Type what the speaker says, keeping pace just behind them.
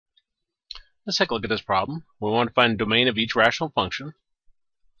Let's take a look at this problem. We want to find the domain of each rational function.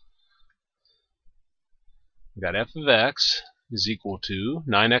 We've got f of x is equal to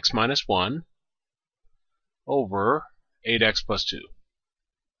 9x minus 1 over 8x plus 2.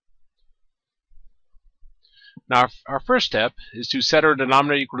 Now our first step is to set our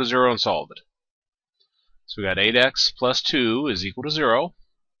denominator equal to 0 and solve it. So we got 8x plus 2 is equal to 0.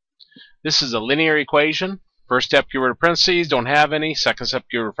 This is a linear equation. First step, get rid of parentheses, don't have any. Second step,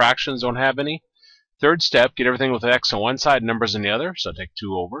 get rid of fractions, don't have any. Third step, get everything with x on one side, numbers on the other. So take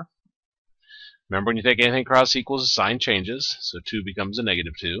 2 over. Remember, when you take anything across equals, the sign changes. So 2 becomes a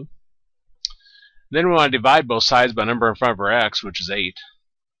negative 2. Then we want to divide both sides by a number in front of our x, which is 8.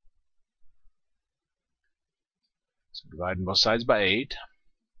 So dividing both sides by 8.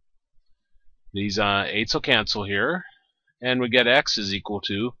 These 8s will cancel here. And we get x is equal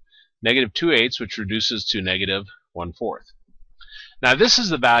to negative 2/8, which reduces to negative 1/4. Now this is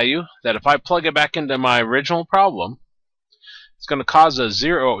the value that if I plug it back into my original problem, it's going to cause a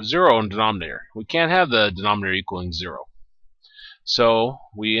 0 in denominator. We can't have the denominator equaling 0. So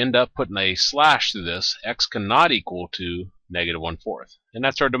we end up putting a slash through this. X cannot equal to negative 1/4. And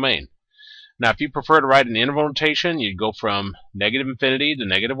that's our domain. Now if you prefer to write an interval notation, you'd go from negative infinity to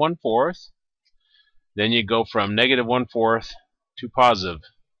negative 1/4. Then you go from negative 1/4 to positive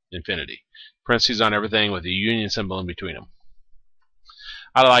infinity. Parentheses on everything with a union symbol in between them.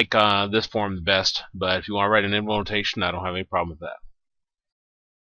 I like this form the best, but if you want to write an interval notation, I don't have any problem with that.